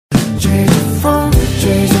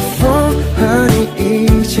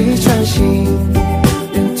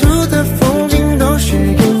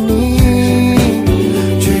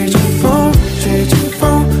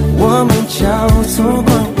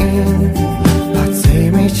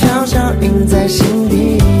印在心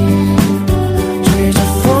底。追着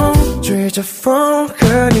风，追着风，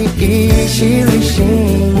和你一起旅行。